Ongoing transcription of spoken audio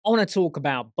I want to talk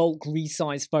about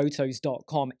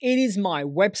Bulkresizephotos.com. It is my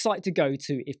website to go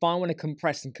to if I want to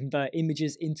compress and convert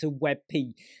images into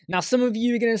WebP. Now, some of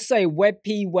you are going to say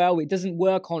WebP, well, it doesn't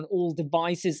work on all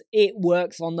devices. It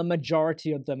works on the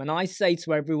majority of them. And I say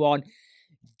to everyone,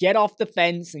 get off the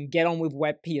fence and get on with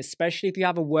WebP, especially if you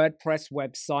have a WordPress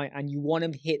website and you want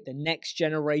to hit the next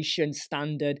generation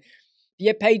standard for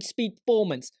your page speed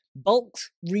performance.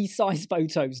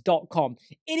 Bulkresizephotos.com.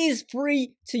 It is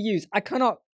free to use. I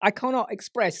cannot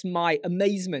express my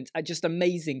amazement at just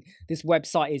amazing this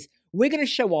website is. We're going to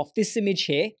show off this image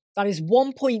here that is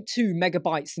 1.2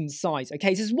 megabytes in size.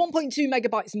 Okay, so it's 1.2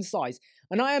 megabytes in size.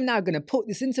 And I am now going to put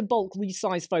this into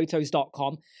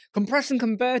bulkresizephotos.com, compress and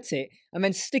convert it, and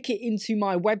then stick it into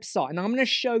my website. And I'm going to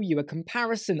show you a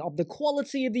comparison of the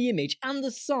quality of the image and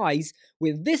the size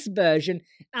with this version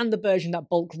and the version that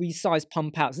Bulk Resize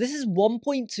pump out. So this is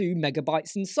 1.2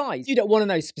 megabytes in size. If you don't want to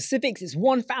know specifics, it's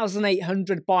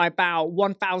 1,800 by about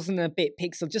 1,000 and a bit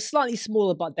pixels, just slightly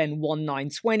smaller, but then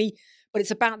 1920. But it's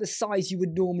about the size you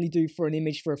would normally do for an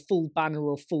image for a full banner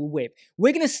or full width.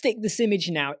 We're going to stick this image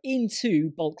now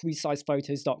into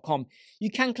bulkresizephotos.com. You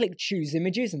can click choose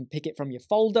images and pick it from your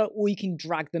folder, or you can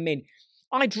drag them in.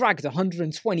 I dragged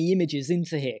 120 images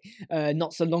into here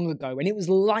not so long ago, and it was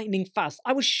lightning fast.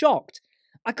 I was shocked.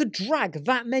 I could drag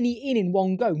that many in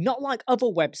one go, not like other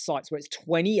websites where it's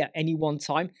 20 at any one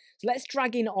time. So let's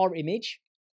drag in our image.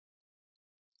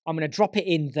 I'm going to drop it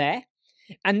in there.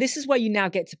 And this is where you now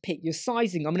get to pick your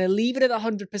sizing. I'm going to leave it at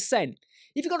 100%. If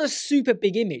you've got a super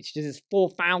big image, this is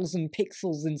 4,000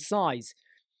 pixels in size,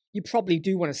 you probably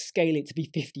do want to scale it to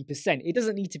be 50%. It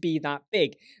doesn't need to be that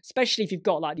big, especially if you've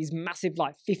got like these massive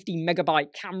like 50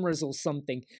 megabyte cameras or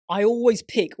something. I always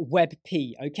pick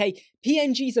WebP, okay?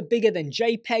 PNGs are bigger than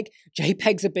JPEG.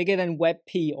 JPEGs are bigger than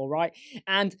WebP, all right?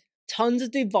 And tons of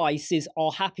devices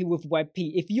are happy with WebP.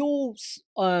 If your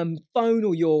phone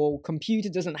or your computer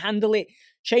doesn't handle it,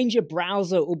 change your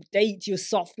browser, update your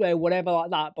software, whatever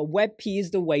like that. But WebP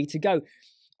is the way to go.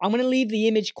 I'm going to leave the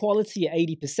image quality at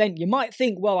 80%. You might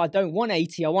think, well, I don't want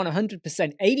 80, I want 100%.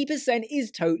 80% is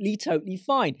totally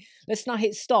fine. Let's now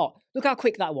hit start. Look how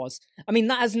quick that was. I mean,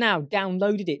 that has now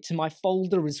downloaded it to my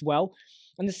folder as well.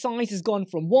 And the size has gone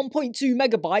from 1.2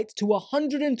 megabytes to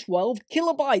 112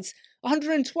 kilobytes.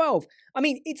 112. I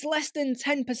mean, it's less than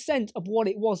 10% of what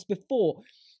it was before.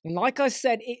 And like I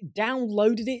said, it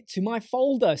downloaded it to my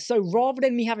folder. So rather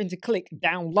than me having to click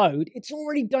download, it's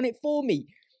already done it for me.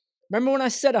 Remember when I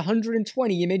said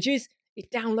 120 images?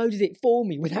 It downloaded it for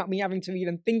me without me having to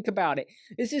even think about it.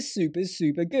 This is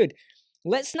super good.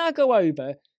 Let's now go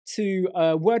over to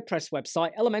a WordPress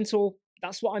website, Elementor.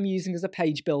 That's what I'm using as a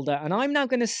page builder, and I'm now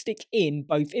going to stick in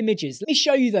both images. Let me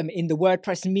show you them in the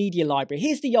WordPress media library.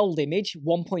 Here's the old image,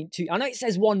 1.2. I know it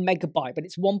says 1 megabyte, but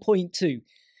it's 1.2.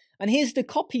 And here's the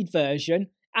copied version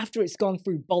after it's gone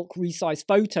through Bulk Resize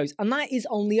Photos, and that is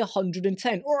only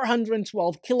 110 or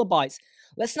 112 kilobytes.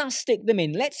 Let's now stick them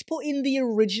in. Let's put in the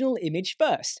original image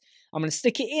first. I'm going to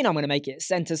stick it in. I'm going to make it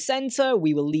center.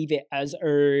 We will leave it as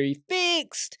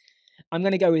fixed. I'm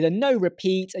going to go with a no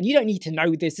repeat, and you don't need to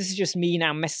know this. This is just me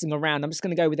now messing around. I'm just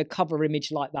going to go with a cover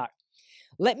image like that.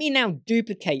 Let me now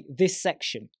duplicate this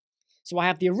section. So I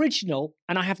have the original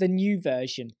and I have the new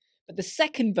version. But the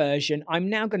second version, I'm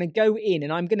now going to go in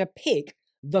and I'm going to pick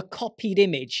the copied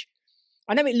image.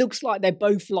 I know it looks like they're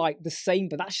both like the same,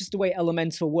 but that's just the way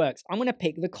Elementor works. I'm going to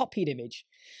pick the copied image.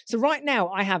 So right now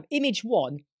I have image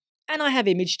 1. And I have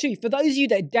image 2. For those of you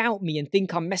that doubt me and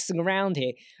think I'm messing around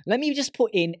here, let me just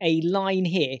put in a line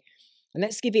here. And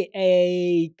let's give it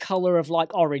a color of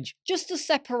like orange, just to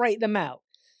separate them out.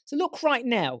 So look right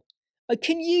now.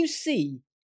 Can you see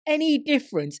any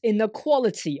difference in the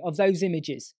quality of those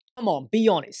images? Come on, be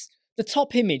honest. The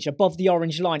top image above the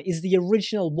orange line is the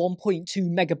original 1.2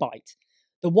 megabyte.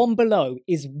 The one below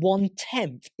is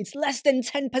 1/10. It's less than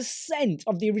 10%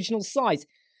 of the original size.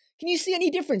 Can you see any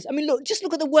difference? I mean, look, just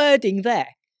look at the wording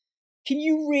there. Can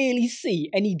you really see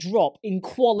any drop in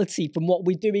quality from what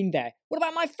we're doing there? What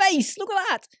about my face? Look at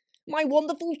that. My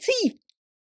wonderful teeth.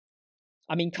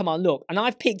 I mean, come on, look. And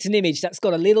I've picked an image that's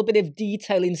got a little bit of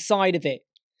detail inside of it.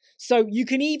 So you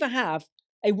can either have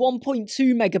a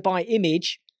 1.2 megabyte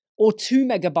image or 2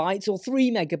 megabytes or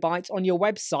 3 megabytes on your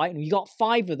website, and you got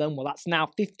 5 of them. Well, that's now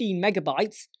 15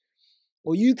 megabytes.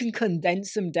 Or you can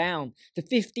condense them down to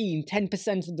 15,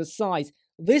 10% of the size.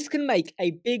 This can make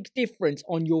a big difference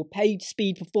on your page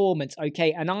speed performance,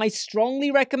 okay? And I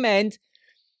strongly recommend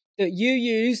that you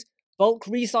use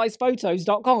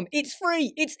bulkresizephotos.com. It's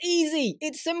free, it's easy,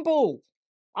 it's simple.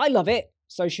 I love it.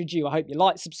 So should you. I hope you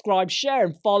like, subscribe, share,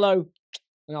 and follow.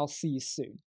 And I'll see you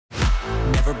soon.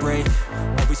 never break,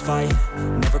 always fight,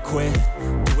 never quit,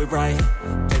 do it right,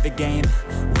 play the game,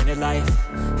 win it life,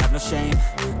 have no shame,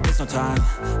 there's no time,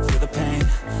 feel the pain,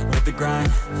 live the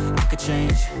grind, I could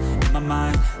change, in my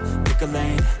mind, pick a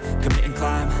lane, commit and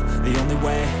climb, the only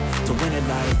way to win it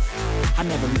life, I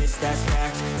never miss, that's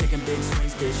fact, taking big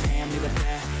swings, bitch, hand me the bat.